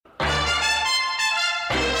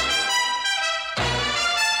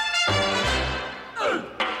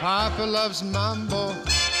Papa loves mambo.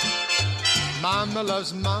 Mama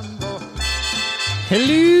loves mambo.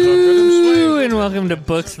 Hello and welcome to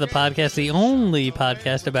Books, the podcast, the only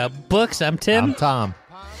podcast about books. I'm Tim. I'm Tom.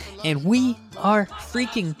 And we are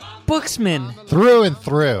freaking booksmen. Through and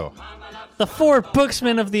through. The four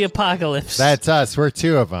booksmen of the apocalypse. That's us. We're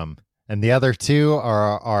two of them. And the other two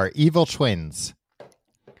are our evil twins.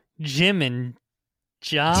 Jim and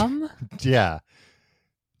Jom? Yeah.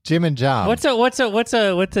 Jim and Jom.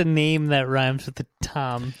 What's a name that rhymes with the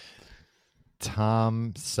Tom?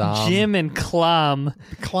 Tom, Som. Jim and Clom.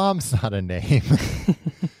 Clom's not a name.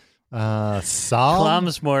 Sol?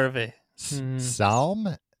 Clom's more of a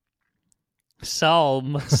Salm?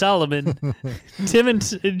 Solomon. Jim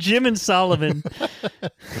and Solomon.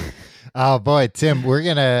 Oh boy, Tim, we're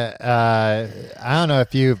gonna I don't know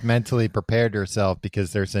if you've mentally prepared yourself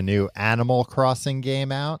because there's a new Animal Crossing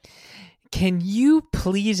game out. Can you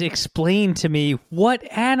please explain to me what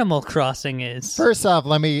Animal Crossing is? First off,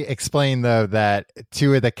 let me explain though that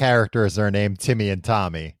two of the characters are named Timmy and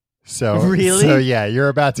Tommy. So really? So yeah, you're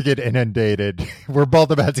about to get inundated. We're both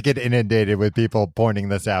about to get inundated with people pointing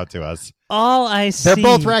this out to us. All I see, they're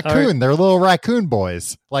both raccoon. They're little raccoon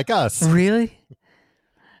boys like us. Really?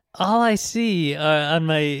 All I see on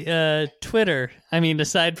my Twitter, I mean,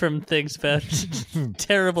 aside from things about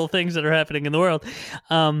terrible things that are happening in the world,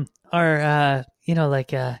 are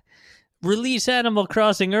release Animal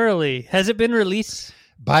Crossing early. Has it been released?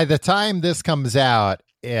 By the time this comes out,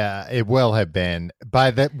 yeah, it will have been.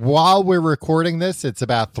 While we're recording this, it's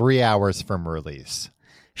about 3 hours from release.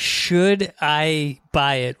 Should I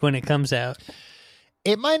buy it when it comes out?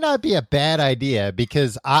 It might not be a bad idea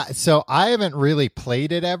because I haven't really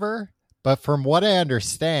played it ever, but from what I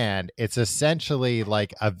understand, it's essentially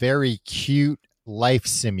like a very cute life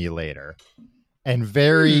simulator and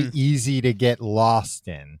very easy to get lost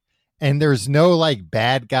in. And there's no like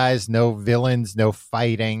bad guys, no villains, no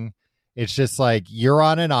fighting. It's just like you're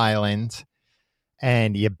on an island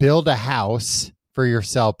and you build a house for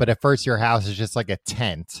yourself, but at first your house is just like a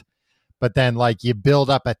tent. But then, like, you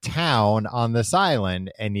build up a town on this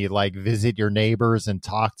island and you, like, visit your neighbors and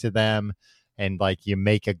talk to them. And, like, you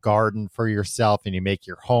make a garden for yourself and you make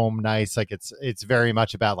your home nice. Like, it's very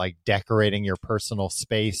much about, like, decorating your personal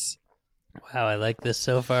space. Wow, I like this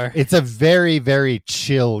so far. It's a very, very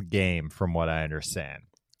chill game from what I understand.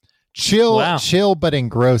 Chill, but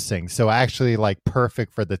engrossing. So, actually, like,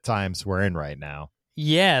 perfect for the times we're in right now.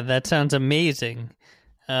 Yeah, that sounds amazing.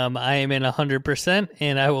 I am in 100%,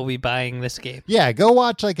 and I will be buying this game. Yeah, go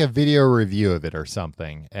watch like a video review of it or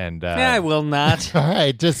something. And I will not. All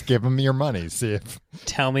right, just give them your money. See if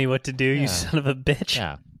tell me what to do, you son of a bitch.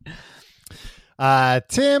 Yeah.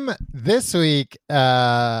 Tim, this week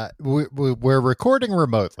we're recording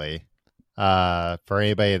remotely. For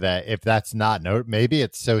anybody that if that's not maybe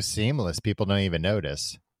it's so seamless people don't even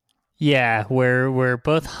notice. Yeah, we're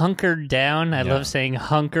both hunkered down. I love saying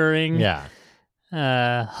hunkering. Yeah.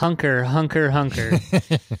 Hunker.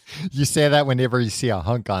 You say that whenever you see a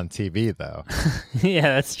hunk on TV, though. Yeah,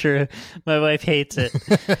 that's true. My wife hates it.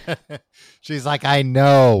 She's like, I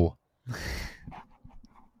know.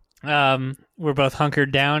 We're both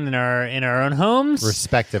hunkered down in our own homes,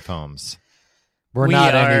 respective homes. We're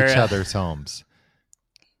not in each other's homes.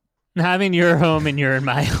 I'm in your home and you're in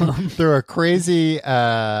my home. Through a crazy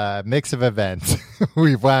mix of events,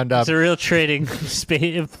 we've wound up. It's a real trading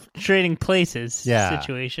places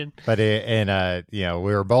situation. But we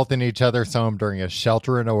were both in each other's home during a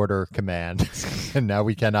shelter in order command, and now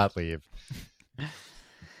we cannot leave.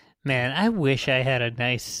 Man, I wish I had a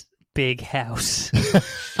nice big house.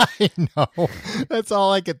 I know. That's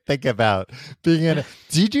all I could think about. Being in.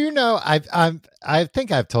 Did you know? I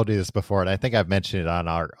think I've told you this before, and I think I've mentioned it on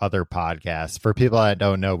our other podcast. For people that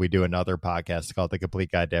don't know, we do another podcast called The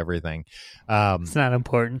Complete Guide to Everything. It's not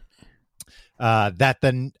important.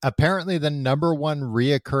 Apparently the number one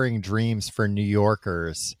reoccurring dreams for New York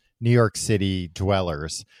City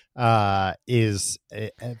dwellers, is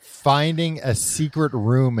finding a secret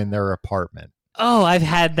room in their apartment. Oh, I've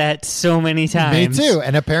had that so many times. Me too.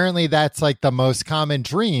 And apparently that's like the most common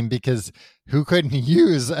dream because who couldn't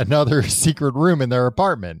use another secret room in their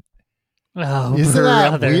apartment? Oh, isn't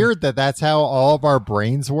that weird that that's how all of our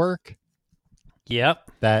brains work?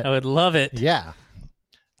 Yep. I would love it. Yeah.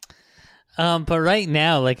 But right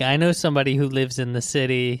now, like I know somebody who lives in the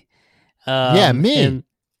city. Me.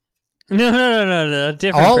 No.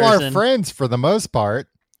 Different all person. Our friends for the most part.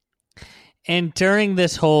 And during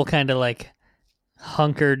this whole kind of like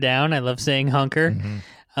hunker down, I love saying hunker.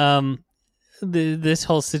 Mm-hmm. This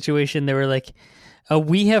whole situation, they were like,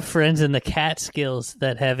 we have friends in the Catskills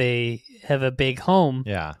that have a big home.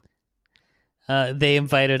 Yeah. they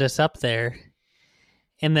invited us up there.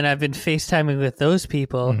 And then I've been FaceTiming with those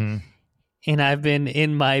people. Mm-hmm. And I've been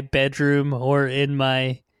in my bedroom or in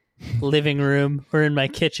my living room or in my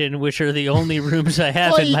kitchen, which are the only rooms I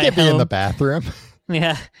have Well, in you my could be home. in the bathroom.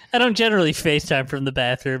 Yeah, I don't generally FaceTime from the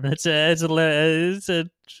bathroom. It's a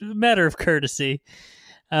matter of courtesy.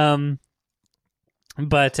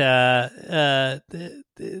 But they're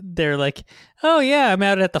like, oh yeah, I'm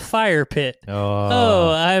out at the fire pit.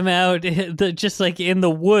 Oh, I'm out just like in the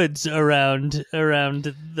woods around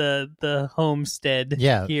the homestead.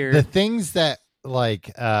 Yeah, here. the things that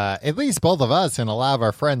like at least both of us and a lot of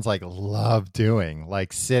our friends like love doing,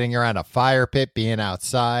 like sitting around a fire pit, being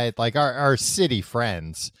outside, like our city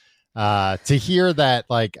friends. To hear that,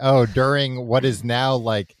 like, oh, during what is now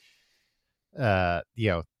like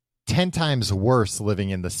 10 times worse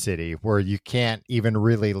living in the city where you can't even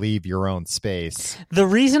really leave your own space. The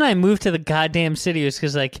reason I moved to the goddamn city was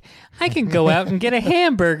because, like, I can go out and get a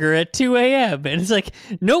hamburger at 2 a.m. And it's like,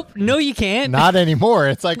 nope, no, you can't. Not anymore.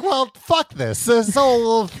 It's like, well, fuck this. This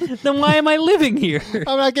whole... Then why am I living here?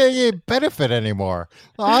 I'm not getting any benefit anymore.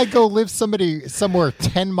 I go live somewhere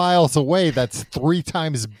 10 miles away that's 3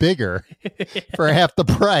 times bigger for half the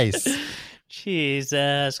price.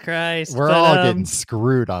 Jesus Christ. We're all getting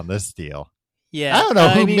screwed on this deal. Yeah. I don't know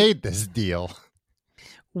who made this deal.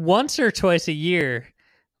 Once or twice a year,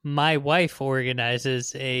 my wife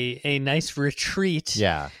organizes a nice retreat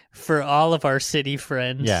for all of our city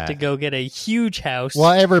friends to go get a huge house.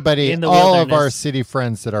 Well, everybody, in the all wilderness. of our city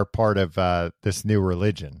friends that are part of this new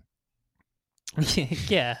religion.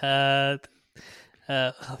 Yeah.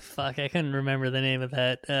 Oh, fuck. I couldn't remember the name of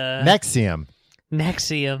that. NXIVM.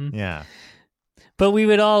 NXIVM. Yeah. But we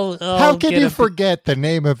would all How can you forget the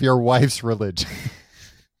name of your wife's religion?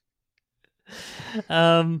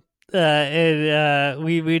 And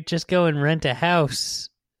we'd just go and rent a house,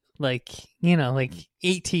 like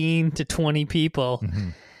 18 to 20 people. Mm-hmm.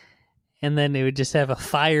 And then they would just have a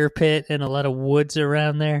fire pit and a lot of woods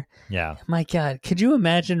around there. Yeah. My God, could you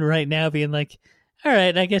imagine right now being like, all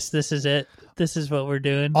right, I guess this is it. This is what we're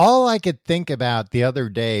doing. All I could think about the other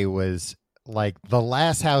day was like the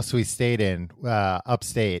last house we stayed in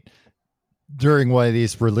upstate during one of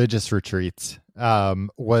these religious retreats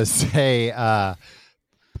was a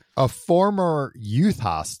former youth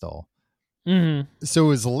hostel. Mm-hmm. So it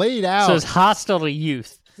was laid out. So it's hostile to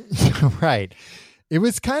youth. Right. It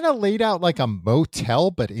was kind of laid out like a motel,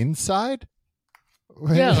 but inside.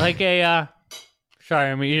 Yeah, like a... Sorry,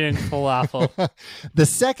 I'm eating falafel. The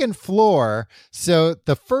second floor. So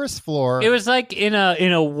the first floor. It was like in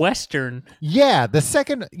a Western. Yeah, the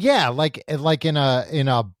second. Yeah, like in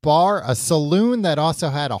a bar, a saloon that also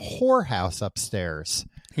had a whorehouse upstairs.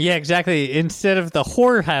 Yeah, exactly. Instead of the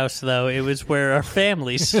whorehouse, though, it was where our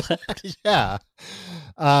family slept. Yeah.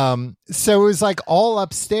 So it was like all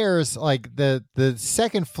upstairs. Like the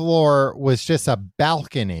second floor was just a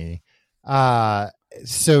balcony.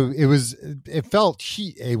 So it was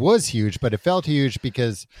huge, but it felt huge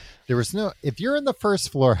because there was if you're in the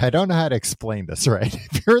first floor, I don't know how to explain this, right?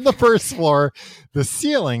 If you're in the first floor, the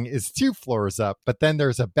ceiling is 2 floors up, but then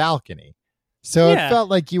there's a balcony. So it felt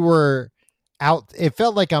like you were out. It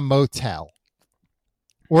felt like a motel,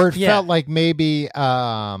 or it felt like maybe,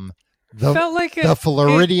 the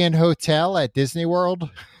Floridian Hotel at Disney World.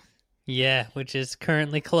 Yeah. Which is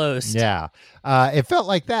currently closed. Yeah. It felt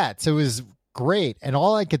like that. So it was great. And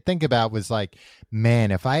all I could think about was like,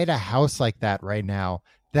 man, if I had a house like that right now,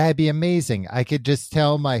 that'd be amazing. I could just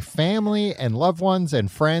tell my family and loved ones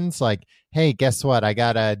and friends, like, hey, guess what? I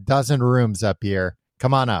got a dozen rooms up here.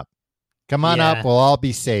 Come on up. Come on up. We'll all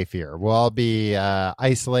be safe here. We'll all be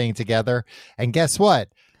isolating together. And guess what?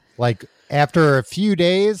 Like after a few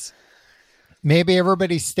days, maybe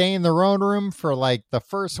everybody stay in their own room for like the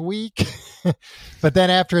first week. But then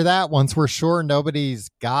after that, once we're sure nobody's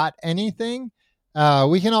got anything,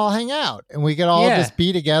 we can all hang out and we can all just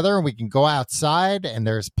be together and we can go outside and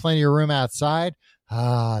there's plenty of room outside.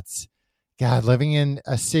 God, living in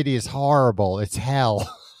a city is horrible. It's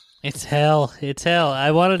hell. It's hell. It's hell.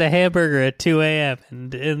 I wanted a hamburger at 2 a.m.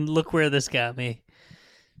 and look where this got me.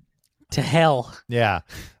 To hell. Yeah.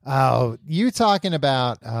 Oh, you talking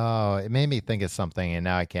about, it made me think of something and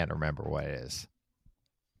now I can't remember what it is.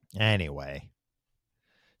 Anyway.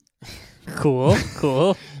 Cool.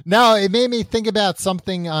 No, it made me think about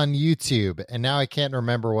something on YouTube and now I can't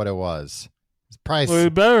remember what it was. It's probably well, we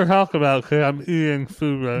better talk about because I'm eating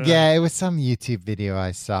food right now. Yeah, it was some YouTube video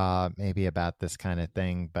I saw maybe about this kind of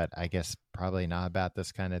thing, but I guess probably not about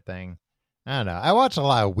this kind of thing. I don't know. I watch a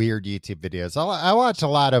lot of weird YouTube videos. I watch a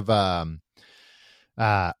lot of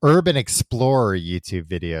Urban Explorer YouTube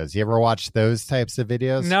videos. You ever watch those types of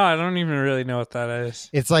videos? No, I don't even really know what that is.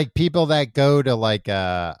 It's like people that go to like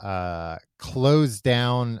closed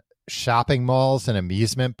down shopping malls and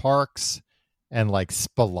amusement parks and like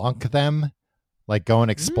spelunk them, like go and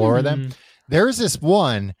explore them. There's this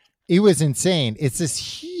one. It was insane. It's this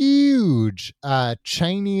huge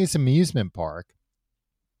Chinese amusement park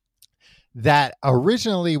that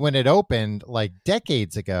originally, when it opened like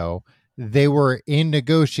decades ago, they were in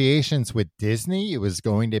negotiations with Disney. It was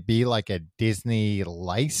going to be like a Disney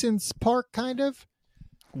license park, kind of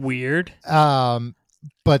weird. But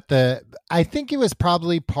I think it was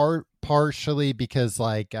probably partially because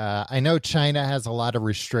like I know China has a lot of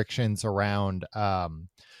restrictions around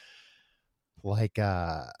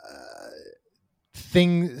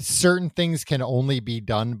certain things can only be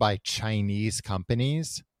done by Chinese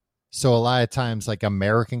companies. So a lot of times like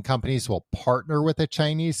American companies will partner with a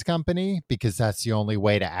Chinese company because that's the only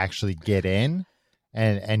way to actually get in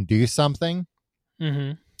and do something.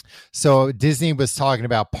 Mm-hmm. So Disney was talking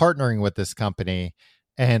about partnering with this company,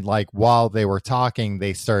 and like while they were talking,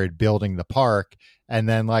 they started building the park. And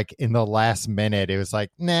then like in the last minute, it was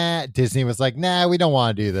like, nah, Disney was like, nah, we don't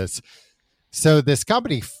want to do this. So this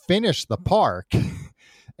company finished the park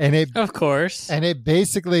and of course, and it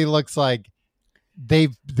basically looks like they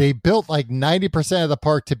built like 90% of the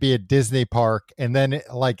park to be a Disney park, and then in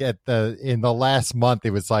the last month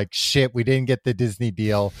it was like, shit, we didn't get the Disney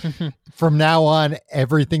deal. From now on,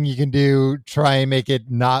 everything you can do, try and make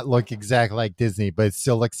it not look exactly like Disney, but it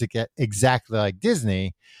still looks exactly like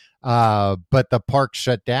Disney. But the park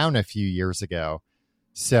shut down a few years ago,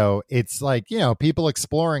 so it's like, people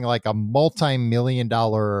exploring like a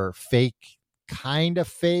multi-million-dollar fake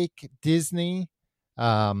Disney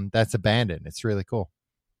that's abandoned. It's really cool.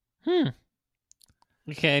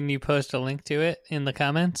 Can you post a link to it in the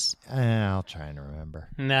comments? I'll try to remember.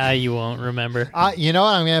 Nah, you won't remember. You know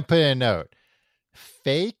what? I'm going to put in a note.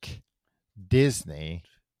 Fake Disney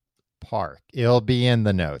park. It'll be in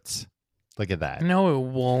the notes. Look at that. No, it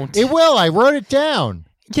won't. It will. I wrote it down.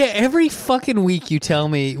 Yeah, every fucking week you tell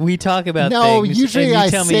me, we talk about things. No, usually I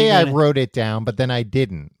say I gonna... wrote it down, but then I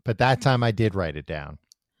didn't. But that time I did write it down.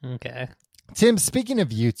 Okay. Tim, speaking of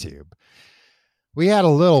YouTube, we had a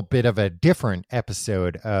little bit of a different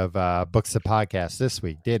episode of Books of Podcast this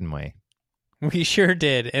week, didn't we? We sure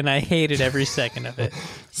did, and I hated every second of it.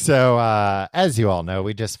 So, as you all know,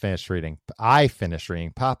 I finished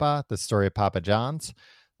reading Papa, the story of Papa John's,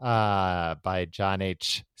 by John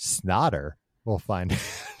H. Snotter. We'll find.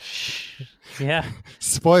 Yeah.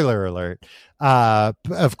 Spoiler alert.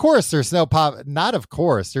 Of course, there's no Papa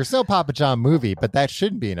John movie, but that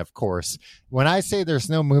shouldn't be an of course. When I say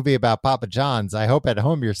there's no movie about Papa John's, I hope at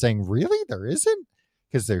home you're saying, really? There isn't?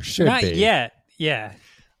 Because there should Not be. Not yet. Yeah.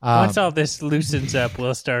 Once all this loosens up,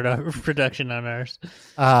 we'll start our production on ours.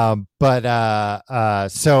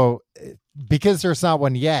 So because there's not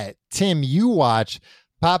one yet, Tim, you watch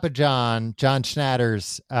Papa John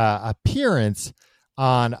Schnatter's appearance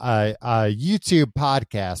on a YouTube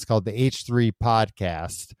podcast called the H3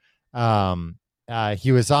 Podcast.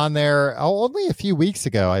 He was on there only a few weeks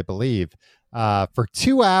ago, I believe, for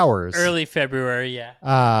 2 hours. Early February,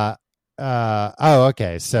 yeah.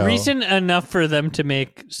 Okay. So recent enough for them to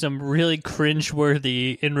make some really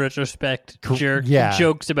cringeworthy, in retrospect,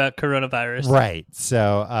 jokes about coronavirus. Right.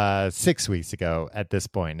 So 6 weeks ago at this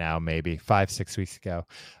point now, maybe 5-6 weeks ago,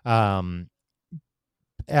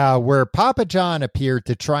 where Papa John appeared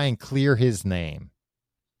to try and clear his name.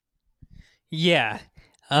 Yeah.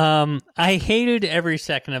 I hated every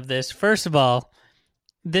second of this. First of all,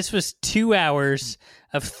 this was 2 hours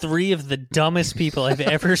of three of the dumbest people I've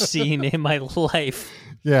ever seen in my life.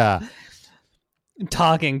 Yeah.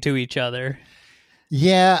 Talking to each other.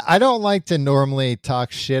 Yeah, I don't like to normally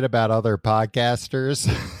talk shit about other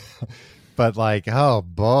podcasters, but like, oh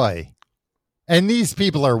boy. And these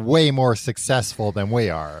people are way more successful than we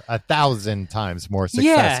are, 1,000 times more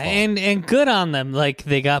successful. Yeah, and good on them. Like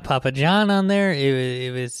they got Papa John on there.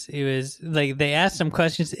 It was like they asked some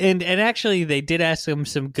questions, and actually they did ask him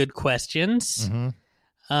some good questions. Mm-hmm.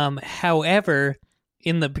 However,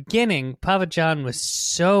 in the beginning, Papa John was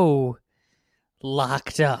so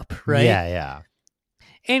locked up, right? Yeah.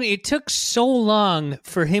 And it took so long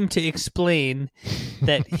for him to explain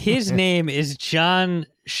that his name is John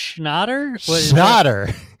Schnatter?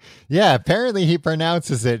 Schnatter. Yeah, apparently he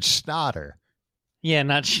pronounces it Schnatter. Yeah,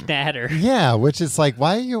 not Schnatter. Yeah, which is like,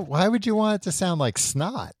 why would you want it to sound like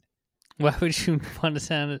snot? Why would you want to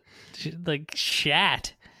sound like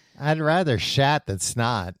shat? I'd rather shat than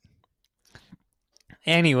snot.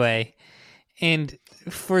 Anyway, and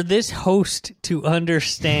for this host to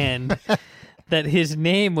understand that his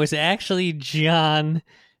name was actually John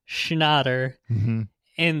Schnatter. Mm-hmm.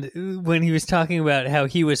 And when he was talking about how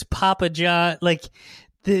he was Papa John, like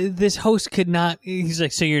this host could not, he's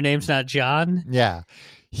like, so your name's not John? Yeah.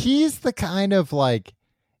 He's the kind of like,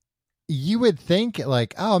 you would think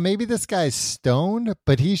like, oh, maybe this guy's stoned,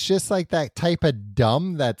 but he's just like that type of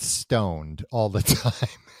dumb that's stoned all the time.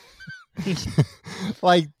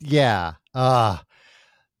 Like, yeah.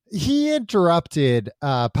 He interrupted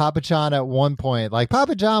Papa John at one point. Like,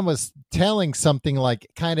 Papa John was telling something like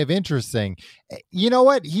kind of interesting. You know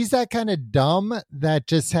what? He's that kind of dumb that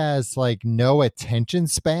just has like no attention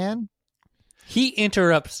span. He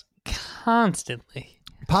interrupts constantly.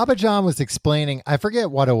 Papa John was explaining, I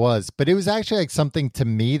forget what it was, but it was actually like something to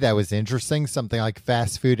me that was interesting, something like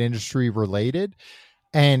fast food industry related.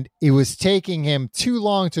 And it was taking him too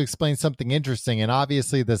long to explain something interesting. And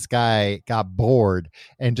obviously this guy got bored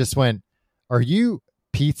and just went, are you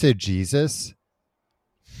Pizza Jesus?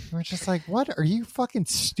 We're just like, what? Are you fucking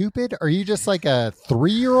stupid? Are you just like a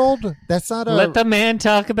 3-year-old? That's not a... Let the man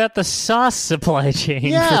talk about the sauce supply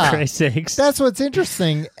chain, for Christ's sakes. That's what's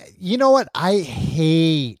interesting. You know what? I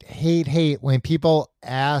hate when people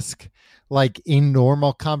ask, like, in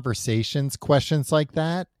normal conversations, questions like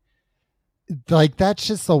that. Like, that's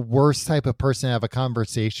just the worst type of person to have a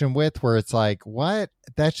conversation with, where it's like, what?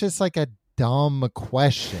 That's just like a dumb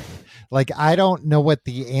question. Like, I don't know what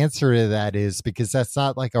the answer to that is, because that's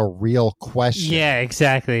not like a real question. Yeah,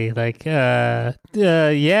 exactly. Like, yeah,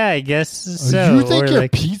 I guess so. You think or you're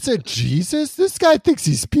like, Pizza Jesus? This guy thinks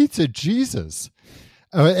he's Pizza Jesus.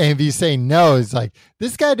 And if you say no, it's like,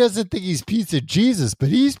 this guy doesn't think he's Pizza Jesus, but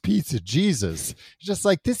he's Pizza Jesus. Just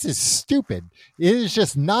like, this is stupid. It is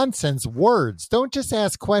just nonsense words. Don't just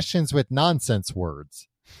ask questions with nonsense words.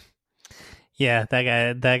 yeah,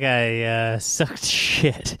 that guy sucked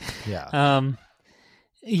shit. Yeah.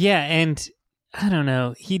 Yeah, and I don't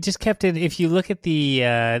know. He just kept it. If you look at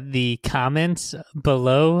the comments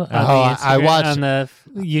below on the Instagram, on the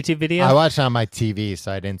YouTube video, I watched it on my TV,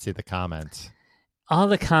 so I didn't see the comments. all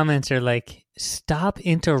the comments are like, "Stop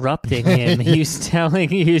interrupting him." he was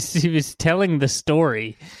telling the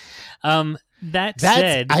story. That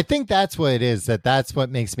said, I think that's what it is. That's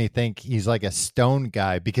what makes me think he's like a stone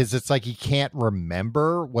guy, because it's like he can't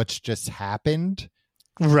remember what's just happened.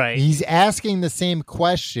 right? He's asking the same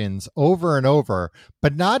questions over and over,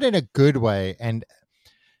 but not in a good way. And,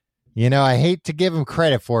 you know, I hate to give him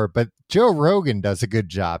credit for it, but Joe Rogan does a good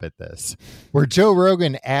job at this, where Joe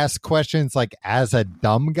Rogan asks questions like as a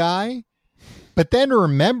dumb guy, but then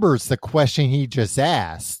remembers the question he just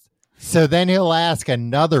asked. So then he'll ask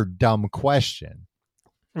another dumb question.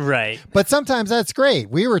 Right. But sometimes that's great.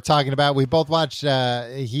 We were talking about, we both watched,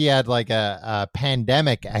 he had like a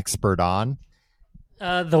pandemic expert on.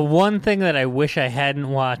 The one thing that I wish I hadn't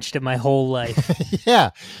watched in my whole life. Yeah,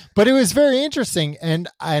 but it was very interesting. And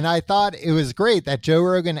I thought it was great that Joe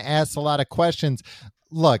Rogan asked a lot of questions.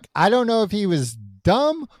 Look, I don't know if he was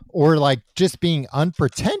dumb or like just being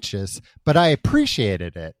unpretentious, but I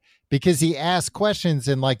appreciated it, because he asked questions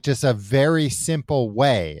in like just a very simple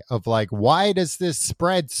way of like, why does this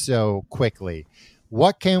spread so quickly?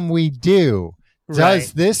 What can we do?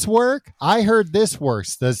 Does this work? I heard this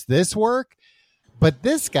works. Does this work? But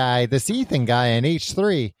this guy, this Ethan guy on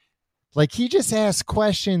H3, like, he just asks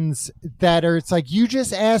questions that are, it's like, you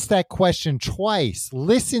just asked that question twice.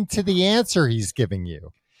 Listen to the answer he's giving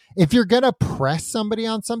you. If you're going to press somebody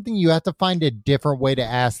on something, you have to find a different way to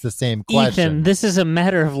ask the same question. Ethan, this is a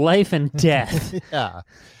matter of life and death. Yeah.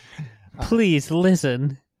 Please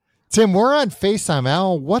listen. Tim, we're on FaceTime. I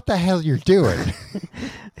don't know what the hell you're doing.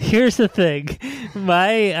 Here's the thing.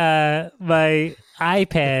 My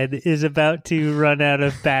iPad is about to run out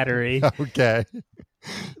of battery. Okay.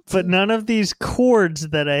 But none of these cords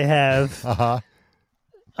that I have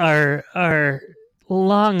are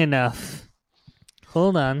long enough.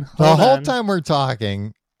 Hold on. The whole time we're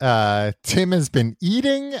talking, Tim has been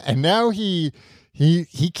eating, and now he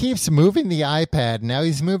keeps moving the iPad. Now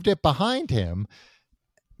he's moved it behind him,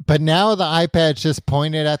 but now the iPad's just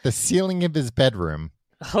pointed at the ceiling of his bedroom.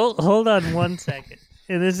 Hold on 1 second.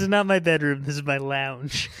 And this is not my bedroom. This is my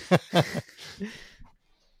lounge.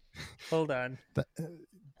 Hold on.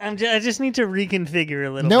 I just need to reconfigure a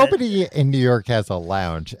little bit. Nobody in New York has a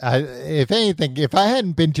lounge. If anything, if I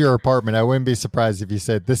hadn't been to your apartment, I wouldn't be surprised if you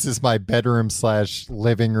said, this is my bedroom /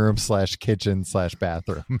 living room / kitchen /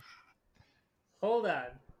 bathroom. Hold on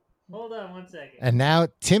 1 second. And now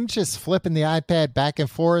Tim's just flipping the iPad back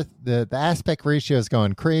and forth. The aspect ratio is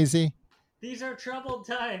going crazy. These are troubled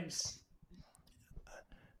times.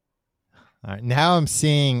 All right, now I'm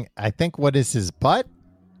seeing, I think, what is his butt?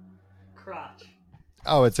 Crotch.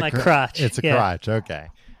 Oh, it's my crotch. It's a Yeah. crotch. Okay.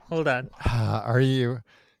 Hold on. Are you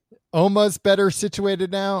almost better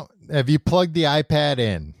situated now? Have you plugged the iPad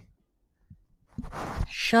in?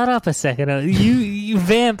 Shut up a second. You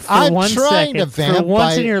vamp for I'm 1 trying second. to vamp for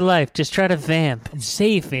once by- in your life, just try to vamp.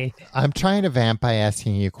 Save me. I'm trying to vamp by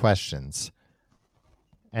asking you questions.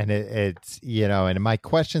 And it's, and my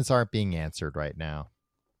questions aren't being answered right now.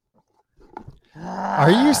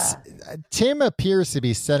 Tim appears to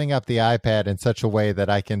be setting up the iPad in such a way that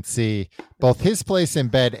I can see both his place in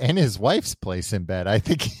bed and his wife's place in bed. I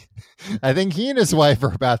think he and his wife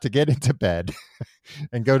are about to get into bed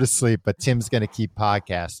and go to sleep, but Tim's going to keep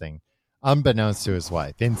podcasting unbeknownst to his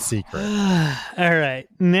wife in secret. All right.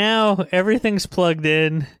 Now everything's plugged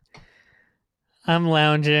in. I'm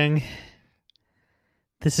lounging.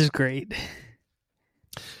 This is great.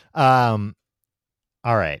 All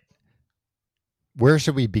right. Where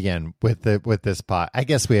should we begin with this pod? I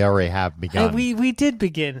guess we already have begun. We did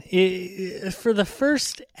begin. For the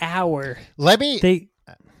first hour.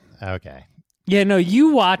 Okay. Yeah, no,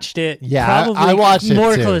 you watched it. Yeah, probably I watched it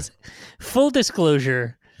more too. close. Full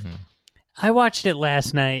disclosure, I watched it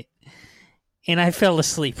last night, and I fell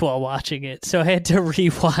asleep while watching it, so I had to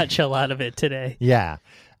rewatch a lot of it today. Yeah.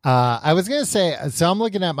 I was going to say, so I'm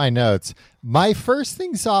looking at my notes. My first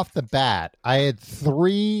things off the bat, I had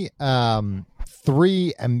three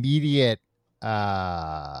immediate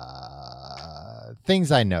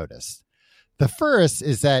things I noticed. The first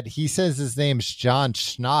is that he says his name's John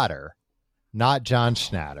Schnatter, not John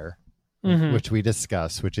Schnatter, which we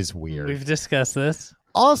discussed, which is weird. We've discussed this.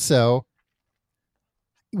 Also,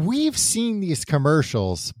 we've seen these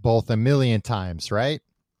commercials both a million times, right?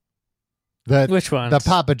 Which ones? The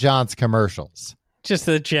Papa John's commercials. Just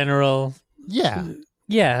the general. Yeah.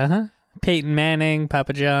 Yeah, huh? Peyton Manning,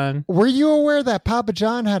 Papa John. Were you aware that Papa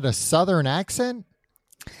John had a Southern accent?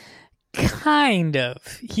 Kind of.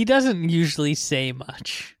 He doesn't usually say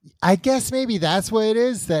much. I guess maybe that's what it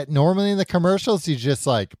is, that normally in the commercials he's just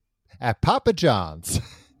like, at Papa John's.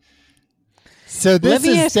 So this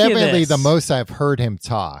is definitely the most I've heard him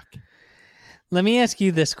talk. Let me ask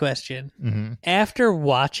you this question. Mm-hmm. After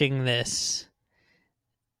watching this,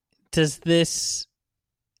 does this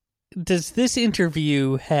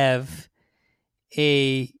interview have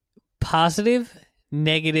a positive,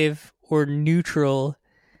 negative, or neutral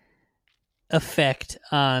effect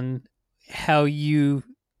on how you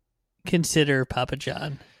consider Papa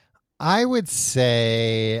John? I would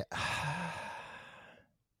say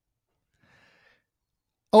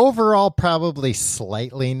overall probably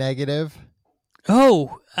slightly negative.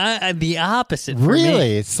 Oh, the opposite for me.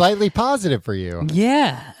 Really? It's slightly positive for you.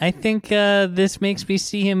 Yeah, I think this makes me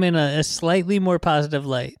see him in a slightly more positive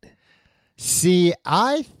light. See,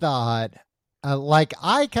 I thought,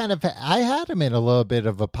 I had him in a little bit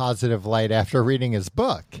of a positive light after reading his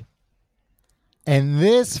book. And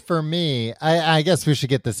this, for me, I guess we should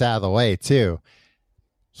get this out of the way, too.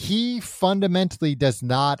 He fundamentally does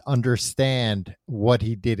not understand what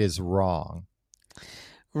he did is wrong.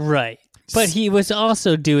 Right. But he was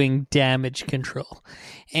also doing damage control.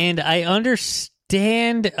 And I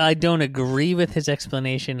understand, I don't agree with his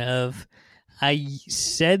explanation of, I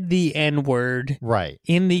said the N-word right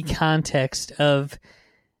in the context of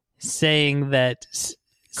saying that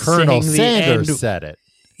Colonel saying Sanders said it.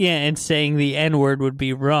 Yeah, and saying the N-word would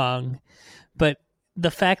be wrong. But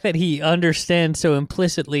the fact that he understands so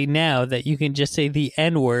implicitly now that you can just say the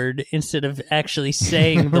N-word instead of actually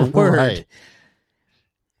saying the word right.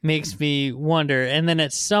 makes me wonder. And then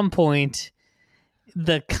at some point,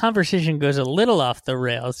 the conversation goes a little off the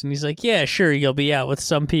rails, and he's like, yeah, sure, you'll be out with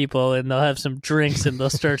some people, and they'll have some drinks, and they'll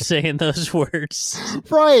start saying those words.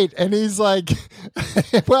 Right. And he's like,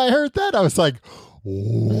 when I heard that, I was like,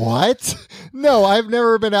 what? No, I've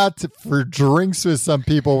never been out for drinks with some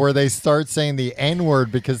people where they start saying the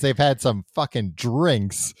N-word because they've had some fucking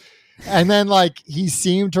drinks. And then, he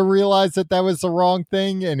seemed to realize that was the wrong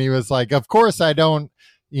thing, and he was like, of course I don't,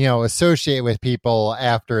 associate with people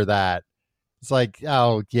after that. It's like,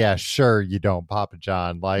 oh, yeah, sure, you don't, Papa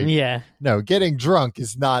John. Yeah. No, getting drunk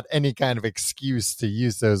is not any kind of excuse to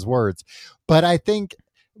use those words. But I think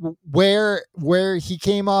where he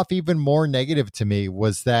came off even more negative to me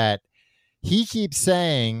was that he keeps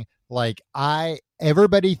saying,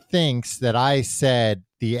 everybody thinks that I said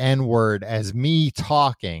the N-word as me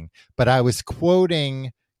talking, but I was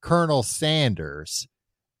quoting Colonel Sanders,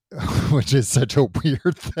 which is such a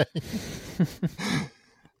weird thing.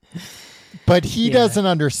 But he doesn't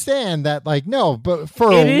understand that, no, but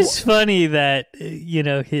it is funny that,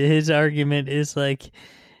 his argument is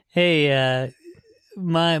hey,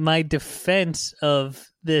 my defense of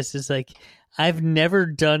this is I've never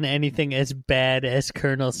done anything as bad as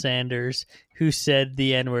Colonel Sanders, who said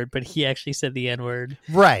the N-word, but he actually said the N-word.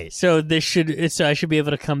 Right. So I should be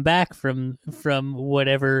able to come back from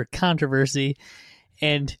whatever controversy,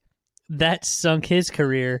 and that sunk his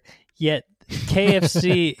career. Yet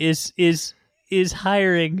KFC is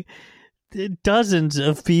hiring dozens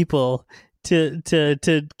of people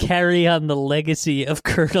to carry on the legacy of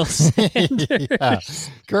Colonel Sanders. Yeah.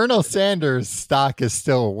 Colonel Sanders' stock is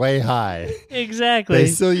still way high. Exactly. They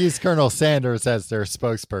still use Colonel Sanders as their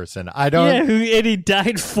spokesperson. I don't. Yeah, and he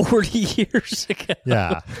died 40 years ago.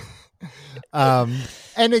 Yeah.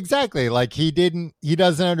 And exactly, like he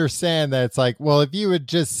doesn't understand that it's like, well, if you had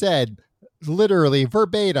just said literally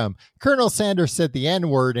verbatim, Colonel Sanders said the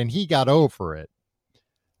N-word and he got over it.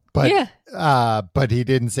 But yeah. But he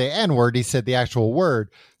didn't say N-word. He said the actual word.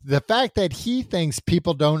 The fact that he thinks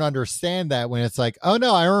people don't understand that when it's like, oh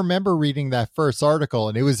no, I remember reading that first article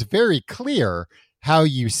and it was very clear how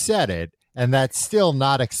you said it, and that's still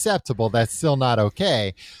not acceptable. That's still not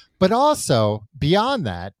okay. But also beyond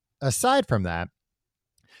that, aside from that,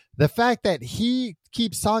 the fact that he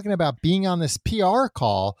keeps talking about being on this PR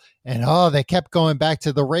call and, they kept going back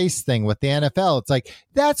to the race thing with the NFL. It's like,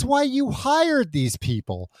 that's why you hired these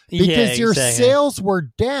people, because your sales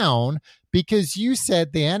were down because you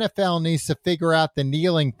said the NFL needs to figure out the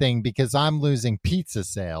kneeling thing because I'm losing pizza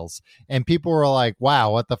sales. And people were like,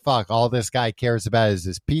 wow, what the fuck? All this guy cares about is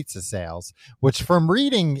his pizza sales, which from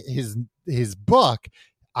reading his book,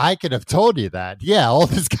 I could have told you that. Yeah, all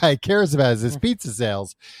this guy cares about is his pizza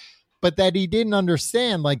sales. But that he didn't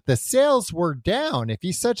understand, like the sales were down. If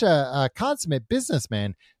he's such a consummate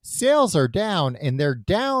businessman, sales are down, and they're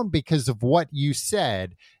down because of what you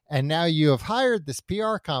said. And now you have hired this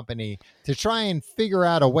PR company to try and figure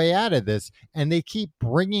out a way out of this. And they keep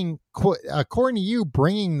according to you,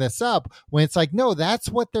 bringing this up when it's like, no, that's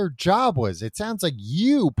what their job was. It sounds like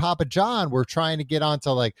you, Papa John, were trying to get onto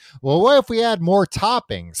like, well, what if we add more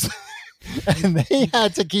toppings? And they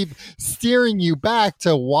had to keep steering you back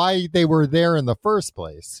to why they were there in the first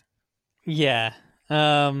place. Yeah.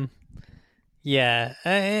 Yeah.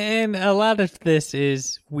 And a lot of this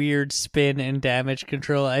is weird spin and damage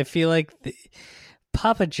control. I feel like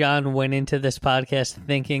Papa John went into this podcast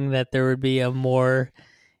thinking that there would be a more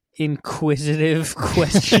inquisitive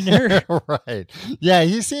questioner. Right. Yeah,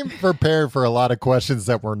 he seemed prepared for a lot of questions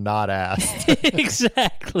that were not asked.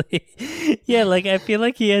 Exactly. Yeah, like I feel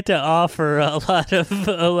like he had to offer a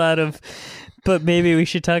lot of but maybe we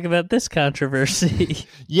should talk about this controversy.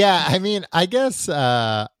 Yeah, I mean, I guess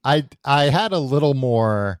I had a little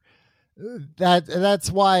more.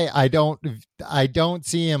 That's why I don't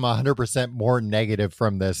see him 100% more negative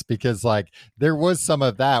from this, because like there was some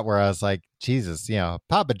of that where I was like, Jesus,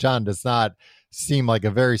 Papa John does not seem like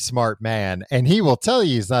a very smart man, and he will tell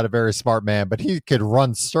you he's not a very smart man, but he could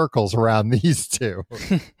run circles around these two.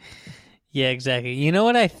 Yeah, exactly. You know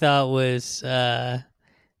what I thought was I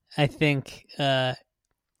think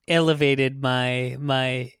elevated my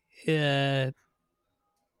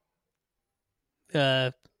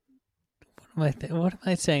what am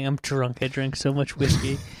I saying? I'm drunk. I drank so much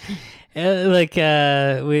whiskey. Which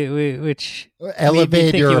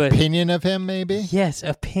elevate your opinion of him, maybe? Yes,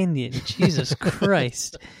 opinion. Jesus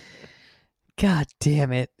Christ. God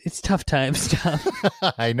damn it. It's tough times, Tom.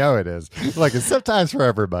 I know it is. Look, it's tough times for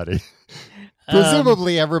everybody.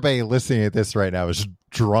 Presumably everybody listening to this right now is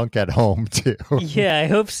drunk at home too. Yeah, I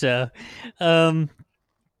hope so. But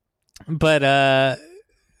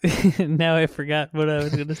now I forgot what I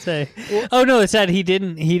was going to say. Oh no, it's that he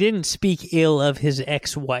didn't speak ill of his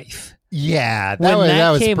ex-wife. Yeah,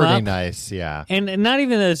 that was pretty nice. Yeah, and not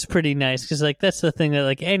even that it's pretty nice, because like that's the thing that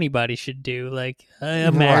like anybody should do. Like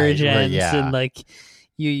a marriage ends, and like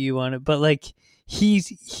you want it, but like he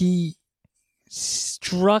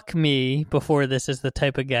struck me before this as the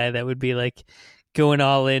type of guy that would be like going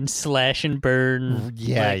all in, slash and burn.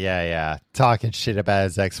 Yeah. Talking shit about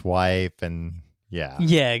his ex-wife and.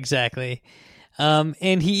 Yeah, exactly.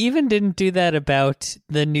 And he even didn't do that about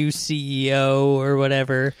the new CEO or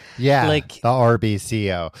whatever. Yeah, like the Arby's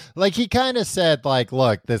CEO. Like he kind of said, like,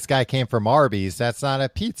 look, this guy came from Arby's. That's not a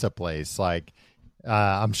pizza place. Like,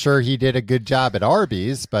 I'm sure he did a good job at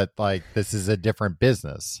Arby's, but like, this is a different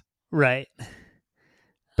business. Right.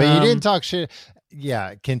 But you didn't talk shit.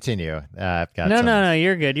 Yeah, continue. I've got No,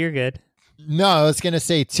 you're good. No, I was going to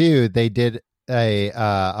say too, they did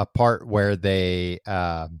a part where they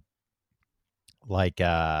got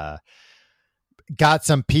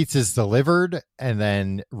some pizzas delivered and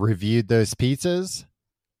then reviewed those pizzas.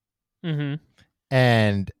 Mm-hmm.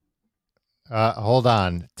 And Hold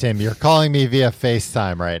on, Tim. You're calling me via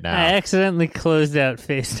FaceTime right now. I accidentally closed out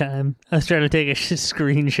FaceTime. I was trying to take a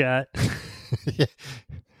screenshot.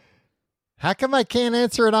 How come I can't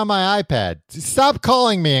answer it on my iPad? Stop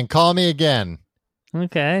calling me and call me again.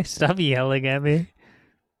 Okay, stop yelling at me.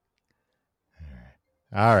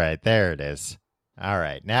 All right, there it is. All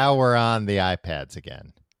right, now we're on the iPads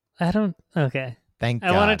again. Okay. Thank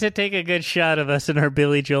God. I wanted to take a good shot of us in our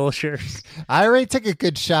Billy Joel shirts. I already took a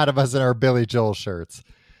good shot of us in our Billy Joel shirts.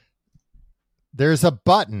 There's a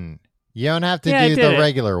button. You don't have to do the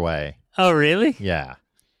regular way. Oh, really? Yeah.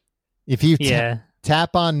 If you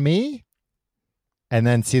tap on me and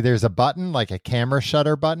then see there's a button, like a camera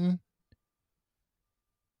shutter button,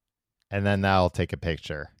 and then that'll take a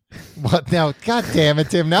picture. What now? God damn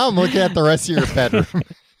it, Tim. Now I'm looking at the rest of your bedroom.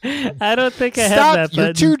 I don't think I have that button.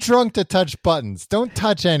 You're too drunk to touch buttons. Don't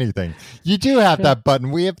touch anything. You do have that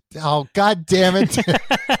button. We have. Oh, God damn it.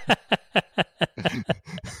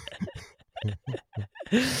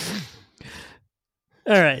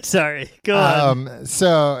 All right. Sorry. Go on.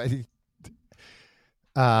 So,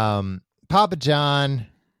 Papa John.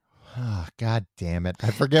 Oh, God damn it.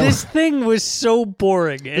 I forget. This thing was so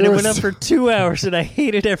boring, and it went on for 2 hours, and I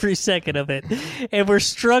hated every second of it. And we're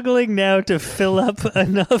struggling now to fill up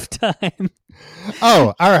enough time.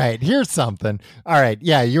 Oh, all right. Here's something. All right.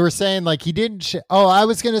 Yeah, you were saying like he didn't I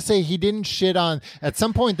was going to say he didn't shit on. At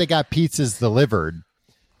some point, they got pizzas delivered,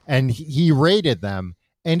 and he rated them,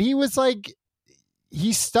 and he was like,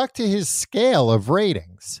 he stuck to his scale of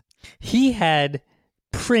ratings. He had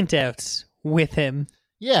printouts with him.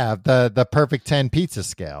 Yeah, the perfect 10 pizza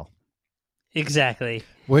scale. Exactly.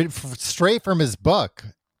 Straight from his book.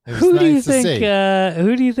 Who do you think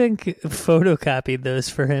photocopied those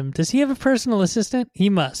for him? Does he have a personal assistant?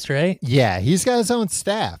 He must, right? Yeah, he's got his own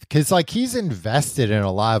staff because like he's invested in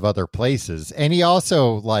a lot of other places, and he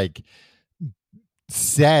also like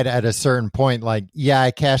said at a certain point, like, yeah,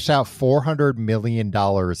 I cashed out $400 million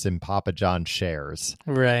in Papa John shares.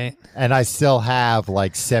 Right. And I still have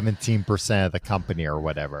like 17% of the company or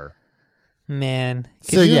whatever. Man.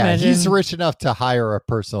 So yeah, imagine? He's rich enough to hire a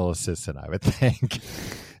personal assistant, I would think.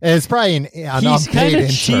 And it's probably an unpaid intern. He's kind of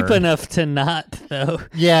cheap enough to not, though.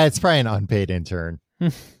 Yeah, it's probably an unpaid intern.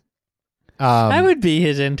 I would be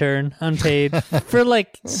his intern, unpaid, for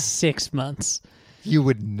like 6 months. You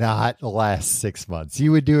would not last 6 months.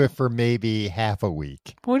 You would do it for maybe half a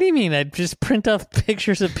week. What do you mean? I'd just print off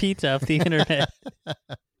pictures of pizza off the internet.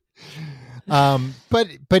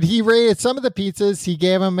 But he rated some of the pizzas. He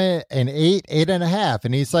gave him an 8.5,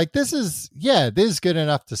 and he's like, this is good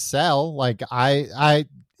enough to sell. Like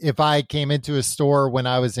if I came into a store when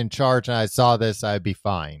I was in charge and I saw this, I'd be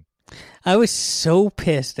fine. I was so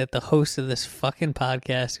pissed at the host of this fucking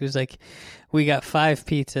podcast who's like, we got 5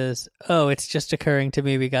 pizzas. Oh, it's just occurring to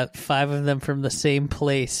me we got 5 of them from the same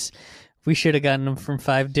place. We should have gotten them from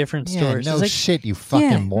 5 different stores. No shit, you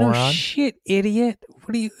fucking moron. No shit, idiot.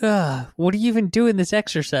 What are you even doing this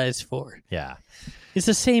exercise for? Yeah. It's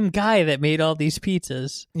the same guy that made all these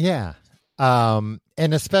pizzas. Yeah. And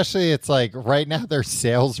especially it's like right now their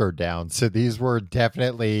sales are down. So these were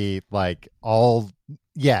definitely like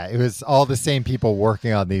it was all the same people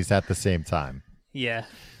working on these at the same time. Yeah.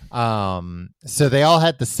 So they all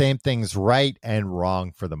had the same things right and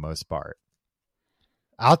wrong for the most part.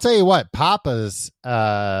 I'll tell you what, Papa's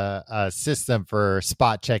system for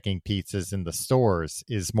spot checking pizzas in the stores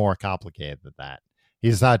is more complicated than that.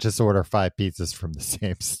 He's not just order 5 pizzas from the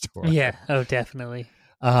same store. Yeah. Oh, definitely.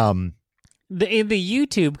 In the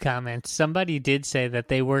YouTube comments, somebody did say that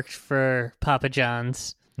they worked for Papa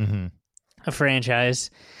John's, a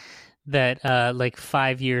franchise that like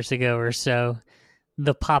 5 years ago or so,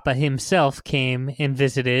 the Papa himself came and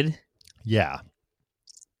visited. Yeah.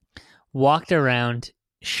 Walked around,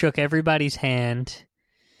 shook everybody's hand,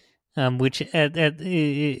 which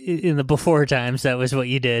in the before times, that was what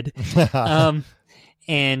you did.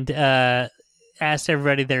 And asked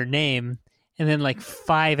everybody their name. And then like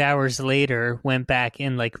 5 hours later, went back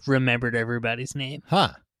and like remembered everybody's name.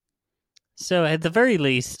 Huh. So at the very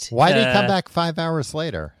least, why did he come back 5 hours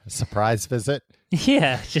later? A surprise visit?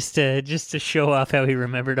 Yeah, just to show off how he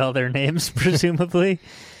remembered all their names, presumably.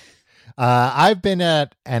 I've been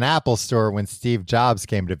at an Apple store when Steve Jobs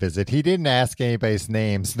came to visit. He didn't ask anybody's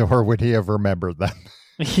names, nor would he have remembered them.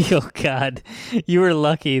 Oh God, you were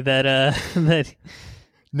lucky that.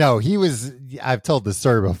 No, he was. I've told this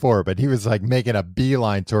story before, but he was like making a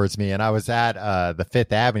beeline towards me, and I was at the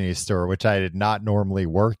Fifth Avenue store, which I did not normally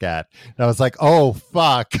work at. And I was like, "Oh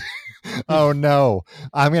fuck." Oh no,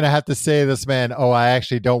 I'm going to have to say to this man, oh, I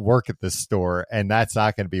actually don't work at this store. And that's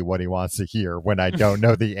not going to be what he wants to hear when I don't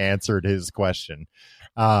know the answer to his question.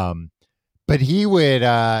 But But he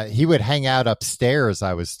would hang out upstairs,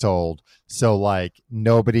 I was told. So like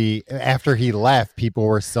nobody, after he left, people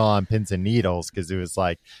were still on pins and needles because it was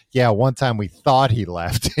like, yeah, one time we thought he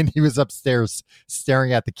left and he was upstairs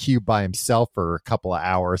staring at the cube by himself for a couple of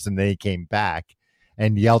hours, and then he came back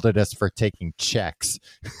and yelled at us for taking checks.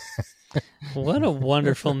 What a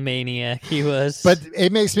wonderful maniac he was. But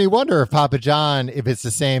it makes me wonder if Papa John, if it's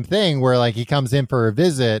the same thing where like he comes in for a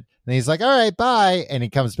visit and he's like, all right, bye. And he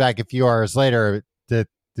comes back a few hours later to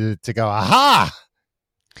go, aha.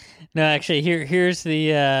 No, actually, here's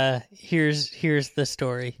the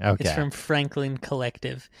story. Okay. It's from Franklin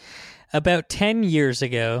Collective. About 10 years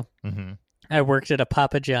ago, Mm-hmm. I worked at a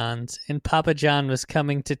Papa John's, and Papa John was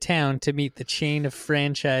coming to town to meet the chain of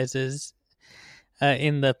franchises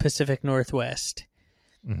in the Pacific Northwest.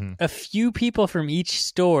 Mm-hmm. A few people from each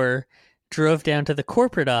store drove down to the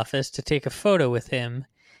corporate office to take a photo with him.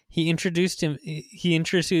 He introduced himself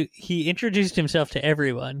to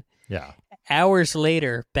everyone. Yeah. Hours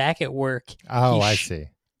later, back at work, Oh, I see.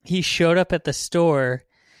 he showed up at the store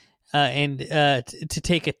to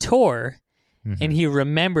take a tour, Mm-hmm. and he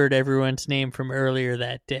remembered everyone's name from earlier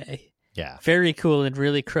that day. Yeah. Very cool, and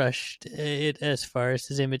really crushed it as far as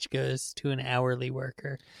his image goes to an hourly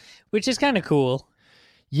worker, which is kind of cool.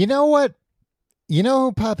 You know what? You know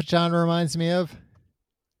who Papa John reminds me of?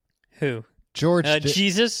 Who? George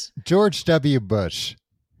Jesus? George W. Bush.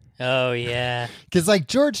 Oh, yeah. Because like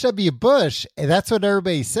George W. Bush, that's what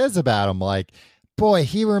everybody says about him. Like, boy,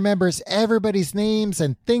 he remembers everybody's names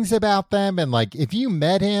and things about them. And like, if you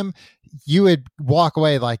met him, you would walk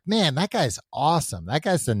away like, man, that guy's awesome. That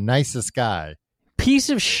guy's the nicest guy. Piece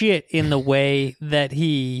of shit in the way that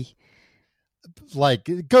he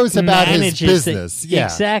like goes about his manages business. Yeah,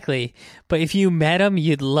 exactly. But if you met him,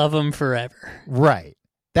 you'd love him forever. right.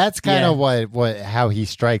 That's kind Yeah. of what how he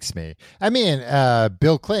strikes me. I mean,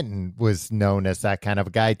 Bill Clinton was known as that kind of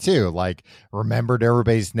a guy too. Like remembered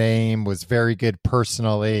everybody's name, was very good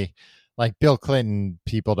personally. Like Bill Clinton,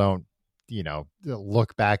 people don't,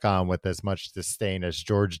 look back on with as much disdain as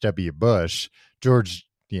George W. Bush. George,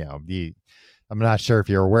 I'm not sure if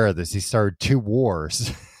you're aware of this. He started 2 wars.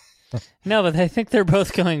 No, but I think they're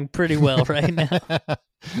both going pretty well right now.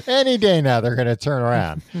 Any day now, they're going to turn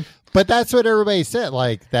around. But that's what everybody said,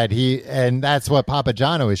 like that and that's what Papa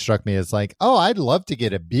John always struck me as like, oh, I'd love to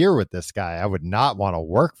get a beer with this guy. I would not want to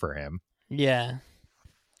work for him. Yeah.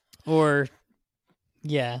 Or,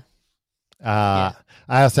 yeah. I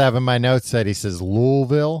also have in my notes that he says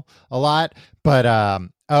Louisville a lot, but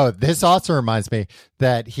this also reminds me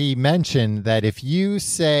that he mentioned that if you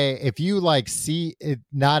like see it,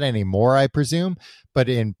 not anymore, I presume, but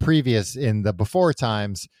in the before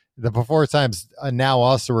times now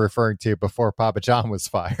also referring to before Papa John was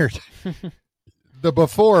fired, the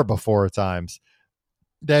before times,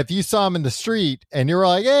 that if you saw him in the street and you were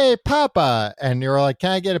like, hey, Papa, and you were like,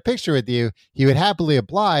 can I get a picture with you? He would happily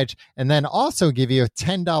oblige and then also give you a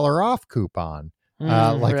 $10 off coupon,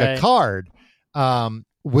 like right. a card,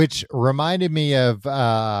 which reminded me of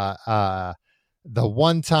the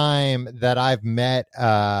one time that I've met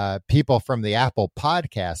people from the Apple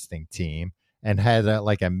podcasting team and had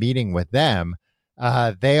a meeting with them.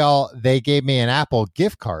 They gave me an Apple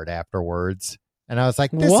gift card afterwards. And I was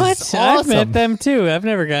like, this what? is awesome. I've met them too. I've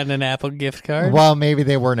never gotten an Apple gift card. Well, maybe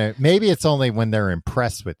they weren't. Maybe it's only when they're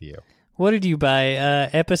impressed with you. What did you buy?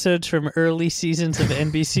 Episodes from early seasons of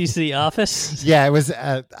NBC's The Office? Yeah, it was.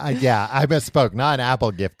 I misspoke. Not an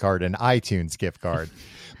Apple gift card, an iTunes gift card.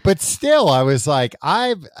 But still, I was like,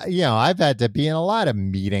 I've had to be in a lot of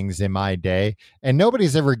meetings in my day, and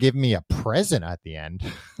nobody's ever given me a present at the end.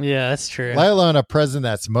 Yeah, that's true. Let alone a present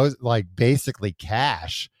that's basically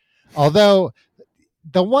cash. Although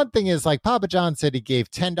the one thing is, like Papa John said, he gave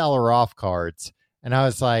 $10 off cards, and I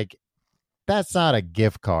was like, that's not a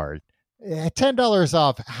gift card. $10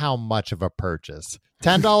 off how much of a purchase?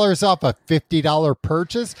 $10 off a $50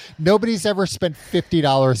 purchase? Nobody's ever spent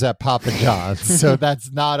 $50 at Papa John's, so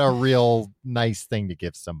that's not a real nice thing to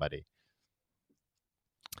give somebody.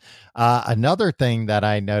 Another thing that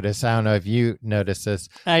I noticed, I don't know if you noticed this.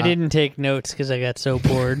 I didn't take notes because I got so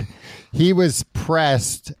bored. He was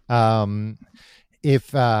pressed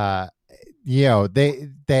if they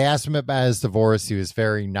asked him about his divorce. He was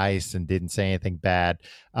very nice and didn't say anything bad.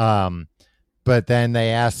 But then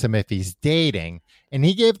they asked him if he's dating, and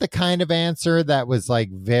he gave the kind of answer that was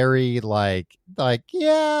like very like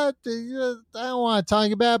yeah, I don't want to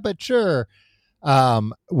talk about it, but sure.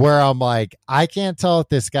 Where I'm like, I can't tell if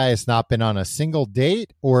this guy has not been on a single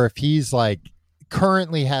date or if he's like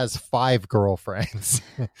currently has 5 girlfriends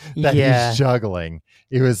that he's juggling.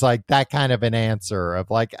 It was like that kind of an answer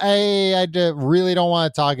of like, hey, really don't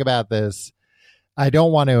want to talk about this. I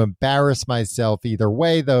don't want to embarrass myself either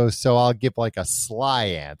way, though, so I'll give like a sly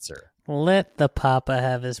answer. Let the Papa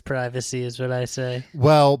have his privacy is what I say.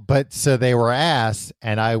 Well, but so they were asked,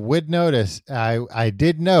 and I would notice, I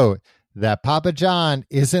did note that Papa John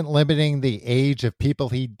isn't limiting the age of people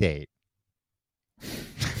he'd date.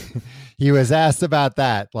 He was asked about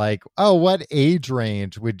that, like, oh, what age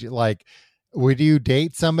range would you like? Would you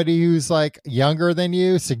date somebody who's like younger than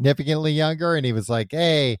you, significantly younger? And he was like,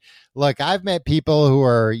 hey, look, I've met people who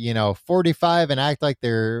are, 45 and act like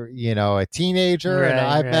they're, a teenager. Right, and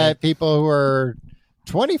I've met people who are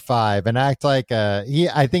 25 and act like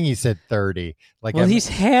I think he said 30. Like, well, he's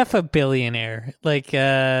half a billionaire. Like,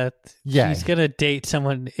 yeah, he's going to date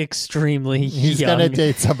someone extremely he's young. going to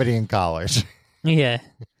date somebody in college. Yeah.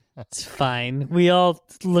 It's fine. We all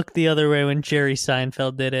looked the other way when Jerry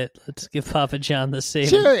Seinfeld did it. Let's give Papa John the same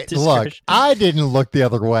Look, discretion. I didn't look the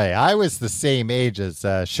other way. I was the same age as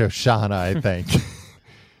Shoshana, I think,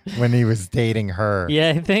 when he was dating her. Yeah,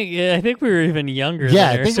 I think we were even younger. Yeah,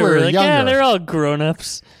 than her, I think so we were like, younger. yeah, they're all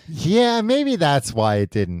grown-ups. Yeah, maybe that's why it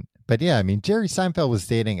didn't. But yeah, I mean, Jerry Seinfeld was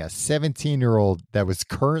dating a 17-year-old that was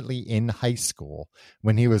currently in high school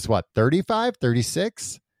when he was, 35,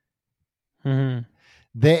 36? Mm-hmm.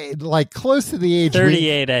 They like close to the age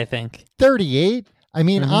 38, I think. 38? I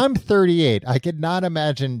mean, Mm-hmm. I'm 38. I could not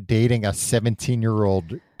imagine dating a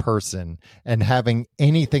 17-year-old person and having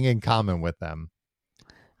anything in common with them,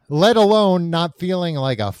 let alone not feeling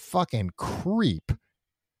like a fucking creep.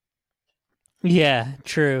 Yeah,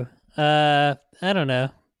 true. I don't know,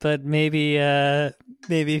 but maybe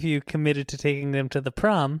if you committed to taking them to the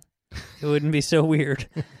prom, it wouldn't be so weird.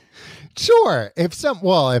 Sure. If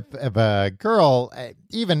a girl,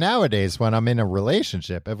 even nowadays when I'm in a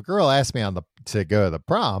relationship, if a girl asks me to go to the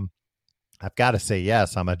prom, I've got to say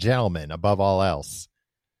yes. I'm a gentleman above all else.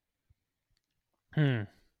 I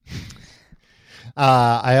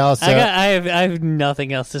have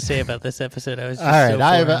nothing else to say about this episode. I was just all right. So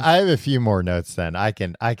I have a few more notes. Then I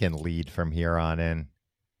can lead from here on in,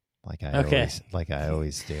 like I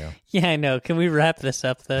always do. Yeah, I know. Can we wrap this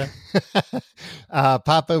up though?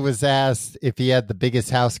 Papa was asked if he had the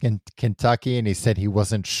biggest house in Kentucky, and he said he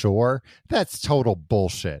wasn't sure. That's total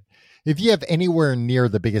bullshit. If you have anywhere near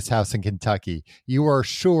the biggest house in Kentucky, you are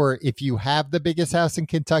sure if you have the biggest house in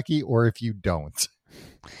Kentucky or if you don't.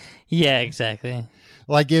 Yeah, exactly.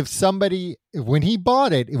 Like when he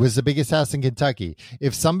bought it, it was the biggest house in Kentucky.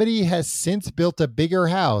 If somebody has since built a bigger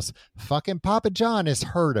house, fucking Papa John has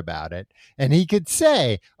heard about it. And he could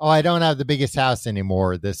say, oh, I don't have the biggest house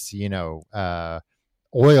anymore. This,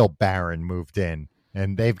 oil baron moved in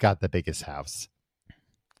and they've got the biggest house.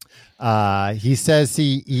 He says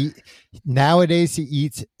nowadays he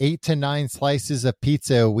eats 8 to 9 slices of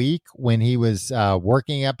pizza a week. When he was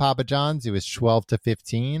working at Papa John's, it was 12 to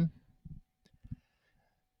 15.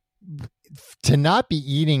 To not be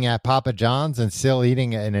eating at Papa John's and still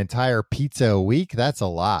eating an entire pizza a week, that's a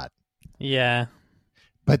lot. Yeah.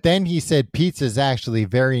 But then he said pizza is actually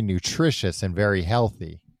very nutritious and very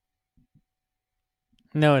healthy.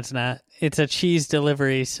 No, it's not. It's a cheese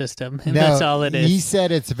delivery system, and No, that's all it is. He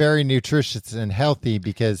said it's very nutritious and healthy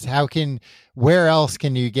because where else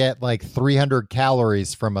can you get like 300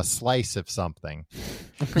 calories from a slice of something?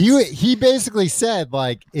 He basically said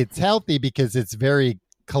like it's healthy because it's very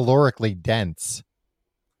calorically dense.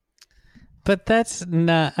 But that's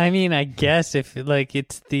not, I mean, I guess if like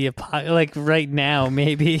it's like right now,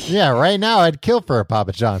 maybe. Yeah, right now I'd kill for a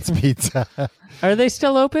Papa John's pizza. Are they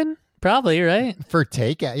still open? Probably, right? For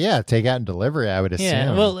takeout, yeah, takeout and delivery, I would assume.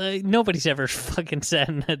 Yeah, well, nobody's ever fucking sat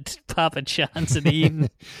in a Papa John's and eaten.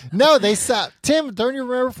 No, they stopped. Tim, don't you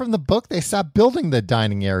remember from the book? They stopped building the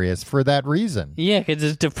dining areas for that reason. Yeah, because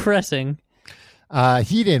it's depressing.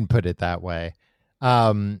 He didn't put it that way.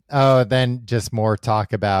 Then just more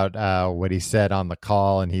talk about what he said on the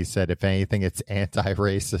call, and he said, if anything, it's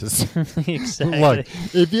anti-racist. Exactly. Look,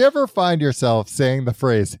 if you ever find yourself saying the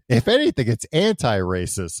phrase, if anything, it's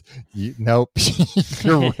anti-racist, nope,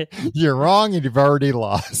 you're wrong, and you've already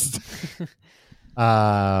lost.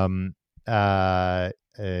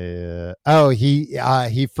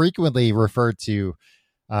 He frequently referred to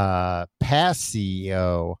past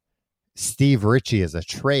CEO Steve Ritchie as a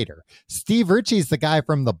traitor. Steve Ritchie is the guy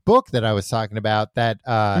from the book that I was talking about, that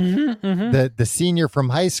the senior from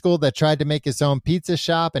high school that tried to make his own pizza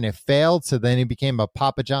shop and it failed, so then he became a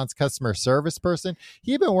Papa John's customer service person.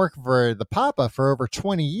 He'd been working for the Papa for over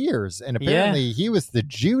 20 years, and apparently he was the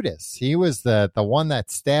Judas. He was the one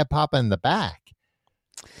that stabbed Papa in the back.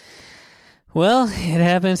 Well, it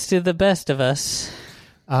happens to the best of us.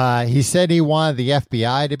 He said he wanted the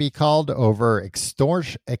FBI to be called over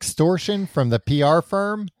extortion from the PR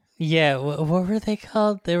firm. Yeah, what were they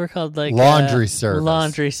called? They were called like Laundry service.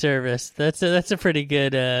 Laundry service. That's a pretty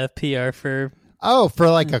good PR for. Oh,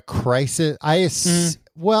 for like a crisis.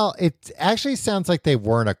 Well, it actually sounds like they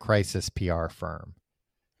weren't a crisis PR firm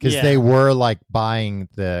because they were like buying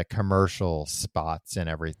the commercial spots and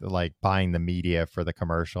everything, like buying the media for the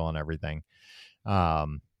commercial and everything.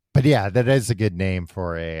 But yeah, that is a good name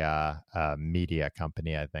for a media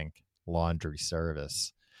company, I think. Laundry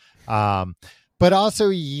service. But also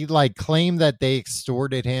he like claimed that they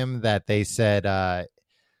extorted him, that they said,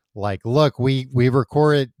 like, look, we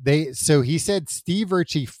recorded so he said Steve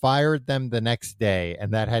Ritchie fired them the next day,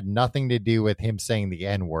 and that had nothing to do with him saying the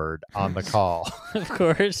N-word on the call. Of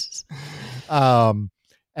course. And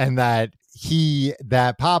that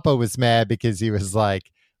Papa was mad because he was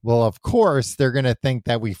like, well, of course they're going to think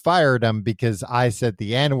that we fired him because I said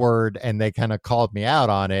the N-word and they kind of called me out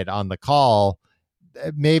on it on the call.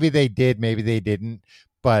 Maybe they did, maybe they didn't,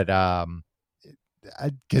 but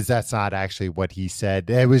because that's not actually what he said.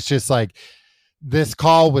 It was just like this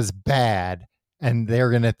call was bad and they're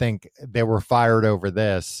going to think they were fired over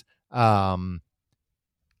this. So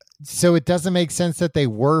it doesn't make sense that they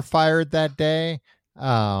were fired that day.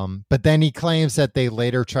 But then he claims that they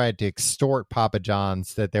later tried to extort Papa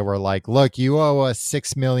John's, that they were like, look, you owe us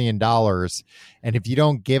 $6 million. And if you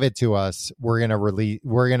don't give it to us, we're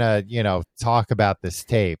going to talk about this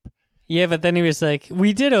tape. Yeah, but then he was like,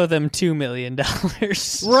 we did owe them $2 million.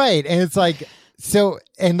 Right. And it's like, so,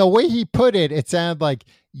 and the way he put it, it sounded like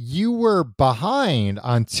you were behind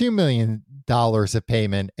on $2 million of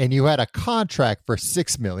payment and you had a contract for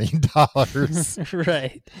 $6 million.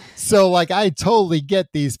 Right. So like, I totally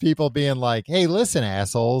get these people being like, hey, listen,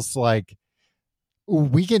 assholes, like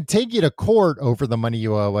we can take you to court over the money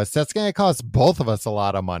you owe us. That's going to cost both of us a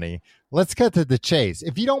lot of money. Let's cut to the chase.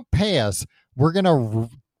 If you don't pay us, we're going to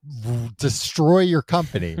destroy your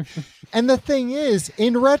company. And the thing is,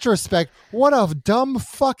 in retrospect, what a dumb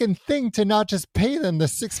fucking thing to not just pay them the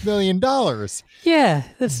 $6 million. Yeah,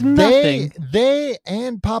 that's nothing. They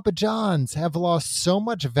and Papa John's have lost so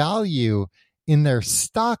much value in their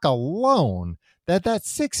stock alone that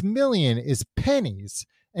 $6 million is pennies.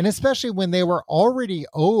 And especially when they were already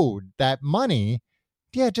owed that money,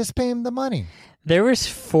 yeah, just pay him the money. There was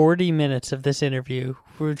 40 minutes of this interview,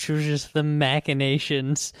 which was just the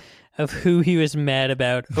machinations of who he was mad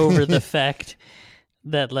about over the fact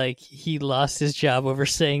that like he lost his job over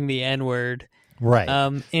saying the N-word. Right.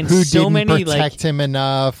 And who so didn't many protect him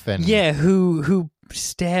enough, and who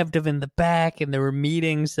stabbed him in the back, and there were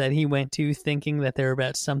meetings that he went to thinking that they were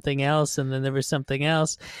about something else, and then there was something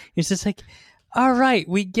else. It's just like, all right,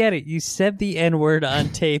 we get it. You said the N-word on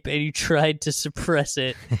tape and you tried to suppress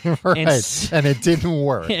it. Right. And it didn't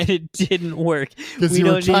work. And it didn't work. Because you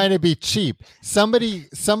were trying to be cheap. Somebody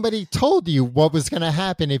told you what was going to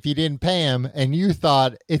happen if you didn't pay him, and you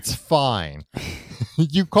thought it's fine.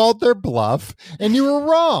 You called their bluff, and you were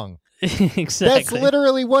wrong. Exactly. That's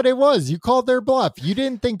literally what it was. You called their bluff. You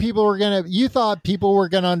didn't think you thought people were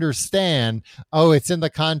going to understand, oh, it's in the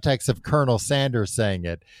context of Colonel Sanders saying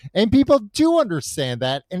it. And people do understand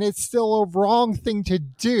that, and it's still a wrong thing to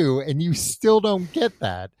do, and you still don't get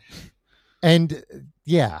that. And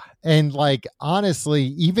yeah, and like, honestly,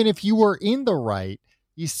 even if you were in the right,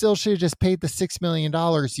 you still should have just paid the $6 million.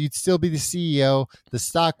 You'd still be the CEO. The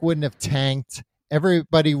stock wouldn't have tanked.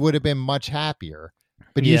 Everybody would have been much happier.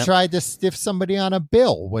 But you tried to stiff somebody on a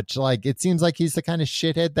bill, which, like, it seems like he's the kind of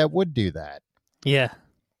shithead that would do that. Yeah.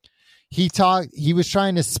 He was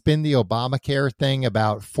trying to spin the Obamacare thing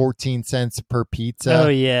about 14 cents per pizza. Oh,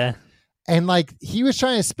 yeah. And, like, he was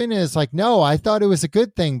trying to spin it as, like, no, I thought it was a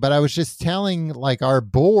good thing, but I was just telling, like, our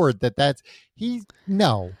board he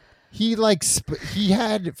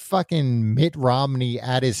had fucking Mitt Romney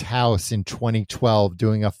at his house in 2012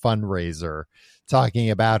 doing a fundraiser, talking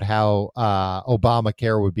about how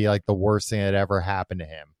Obamacare would be like the worst thing that ever happened to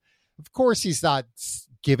him. Of course, he's not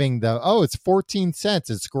giving it's 14 cents.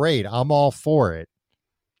 It's great. I'm all for it.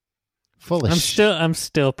 I'm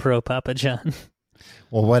still pro Papa John.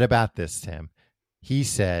 Well, what about this, Tim? He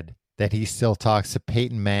said that he still talks to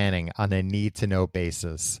Peyton Manning on a need-to-know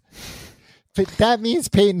basis. But that means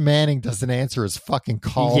Peyton Manning doesn't answer his fucking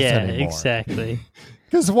calls anymore. Yeah, exactly.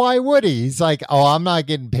 Because why would he? He's like, oh, I'm not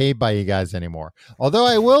getting paid by you guys anymore. Although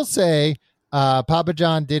I will say, Papa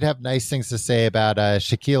John did have nice things to say about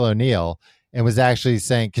Shaquille O'Neal, and was actually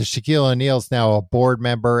saying, because Shaquille O'Neal's now a board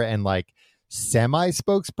member and like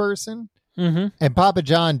semi-spokesperson. Mm-hmm. And Papa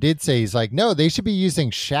John did say, he's like, no, they should be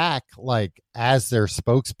using Shaq like as their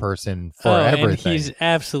spokesperson for everything. And he's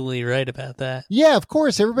absolutely right about that. Yeah, of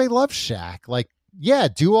course. Everybody loves Shaq. Like, yeah,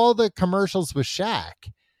 do all the commercials with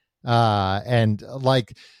Shaq. And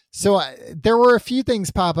like, So there were a few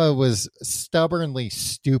things Papa was stubbornly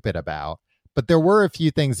stupid about, but there were a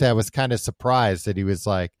few things that I was kind of surprised that he was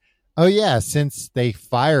like, oh, yeah, since they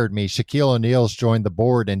fired me, Shaquille O'Neal's joined the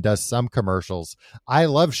board and does some commercials. I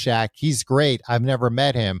love Shaq. He's great. I've never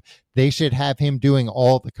met him. They should have him doing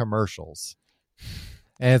all the commercials.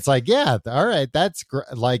 And it's like, yeah, all right, that's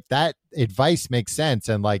like that advice makes sense.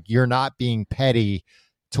 And like, you're not being petty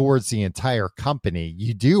towards the entire company.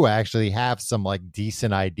 You do actually have some like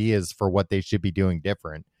decent ideas for what they should be doing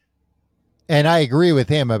different. And I agree with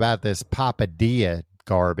him about this Papadilla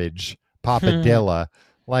garbage, Papadilla.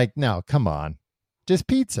 Like, no, come on. Just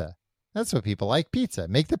pizza. That's what people like, pizza.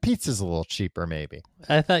 Make the pizzas a little cheaper, maybe.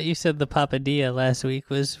 I thought you said the Papadilla last week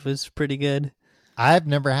was pretty good. I've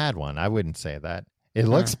never had one. I wouldn't say that. It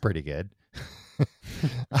looks pretty good. He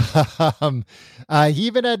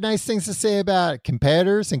even had nice things to say about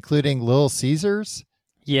competitors, including Little Caesars.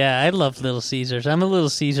 Yeah, I love Little Caesars. I'm a Little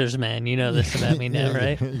Caesars man. You know this about me now,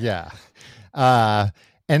 right? Yeah.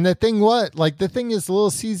 And the thing is Little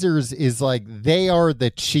Caesars is like, they are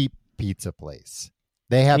the cheap pizza place.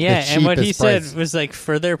 They have the cheapest and what he price. said was like,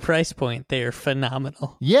 for their price point, they are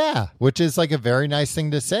phenomenal. Yeah, which is like a very nice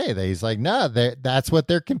thing to say. That he's like, no, that's what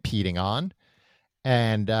they're competing on.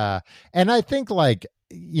 And I think like,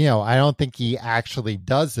 you know, I don't think he actually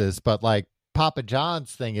does this, but like Papa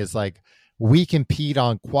John's thing is like, we compete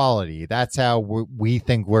on quality. That's how we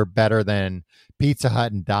think we're better than Pizza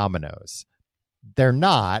Hut and Domino's. They're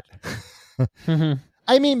not.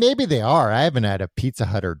 I mean, maybe they are. I haven't had a Pizza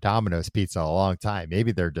Hut or Domino's pizza in a long time.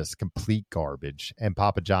 Maybe they're just complete garbage and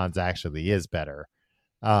Papa John's actually is better.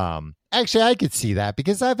 Actually, I could see that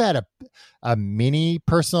because I've had a mini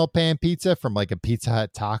personal pan pizza from like a Pizza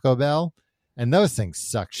Hut Taco Bell, and those things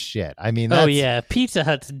suck shit. I mean, Pizza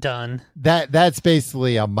Hut's done. That's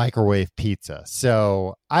basically a microwave pizza.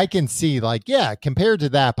 So I can see like, yeah, compared to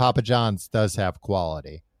that, Papa John's does have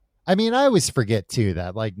quality. I mean, I always forget too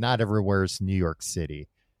that like not everywhere's New York City.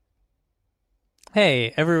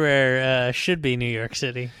 Hey, everywhere should be New York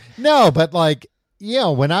City. No, but like, you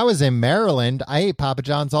know, when I was in Maryland, I ate Papa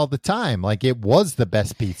John's all the time. Like, it was the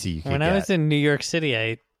best pizza you could When get. I was in New York City, I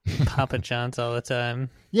ate Papa John's all the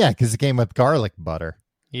time. Yeah, because it came with garlic butter.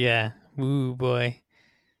 Yeah. Ooh, boy.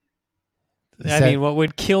 I mean, what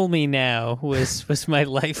would kill me now was my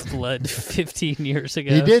lifeblood 15 years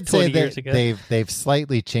ago. He did say years that ago. they've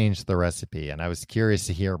slightly changed the recipe, and I was curious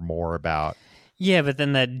to hear more about. Yeah, but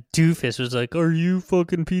then that doofus was like, "Are you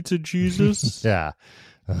fucking Pizza Jesus?" Yeah.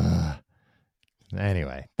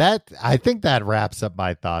 Anyway, I think that wraps up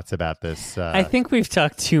my thoughts about this. I think we've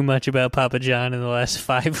talked too much about Papa John in the last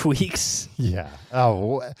 5 weeks. Yeah.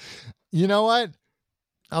 Oh, you know what?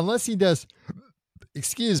 Unless he does,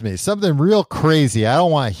 excuse me, something real crazy, I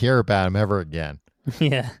don't want to hear about him ever again.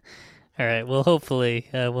 Yeah. All right. Well, hopefully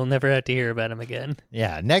we'll never have to hear about him again.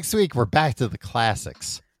 Yeah. Next week, we're back to the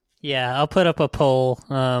classics. Yeah. I'll put up a poll.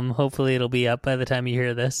 Hopefully it'll be up by the time you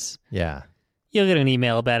hear this. Yeah. You'll get an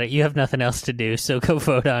email about it. You have nothing else to do, so go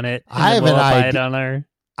vote on it. I have an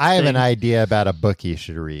idea about a book you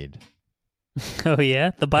should read. Oh,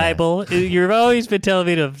 yeah? The Bible? Yeah. You've always been telling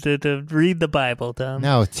me to read the Bible, Tom.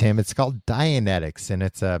 No, Tim, it's called Dianetics, and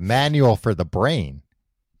it's a manual for the brain.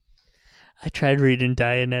 I tried reading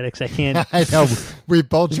Dianetics. I can't. I know. We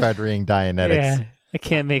both tried reading Dianetics. Yeah, I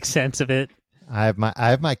can't make sense of it. I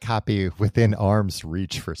have my copy within arm's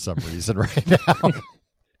reach for some reason right now.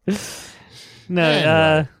 No,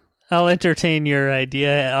 anyway. I'll entertain your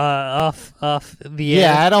idea off the air.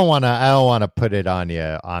 Yeah, I don't want to put it on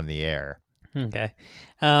you on the air. Okay.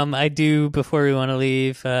 I do before we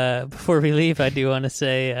leave, I do want to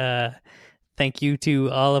say thank you to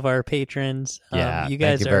all of our patrons. Yeah, you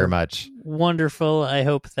guys thank you are very much. Wonderful. I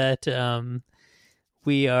hope that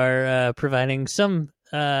we are providing some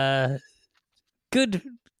good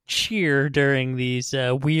cheer during these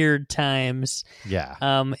weird times. Yeah.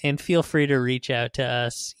 And feel free to reach out to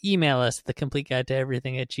us. Email us,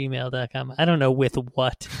 thecompleteguidetoeverything@gmail.com. I don't know with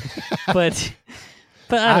what, but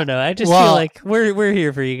I don't know. I just feel like we're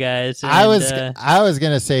here for you guys. And, I was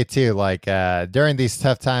gonna say too, like during these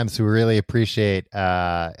tough times, we really appreciate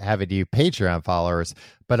having you Patreon followers,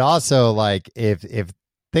 but also like if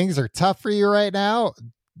things are tough for you right now,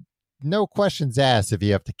 no questions asked if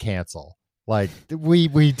you have to cancel. Like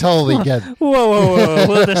we totally get. Whoa!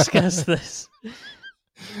 We'll discuss this.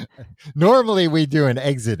 Normally we do an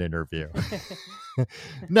exit interview.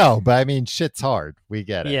 No, but I mean, shit's hard. We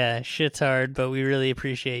get it. Yeah, shit's hard, but we really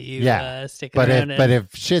appreciate you sticking but around. But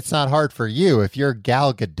if shit's not hard for you, if you're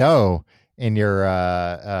Gal Gadot in your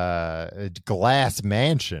glass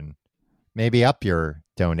mansion, maybe up your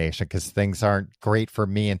donation because things aren't great for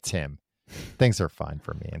me and Tim. Things are fine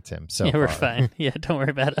for me and Tim. So yeah, we're far. fine. Yeah, don't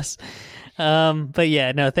worry about us. But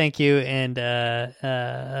yeah, no, thank you, and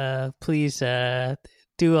please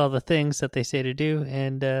do all the things that they say to do,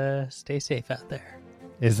 and stay safe out there.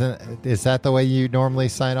 Is that the way you normally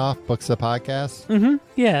sign off? Books the podcast? Mm-hmm.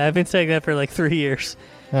 Yeah, I've been saying that for like 3 years.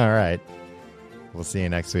 All right. We'll see you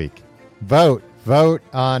next week. Vote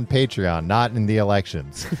on Patreon, not in the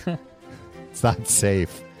elections. It's not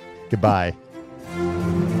safe. Goodbye.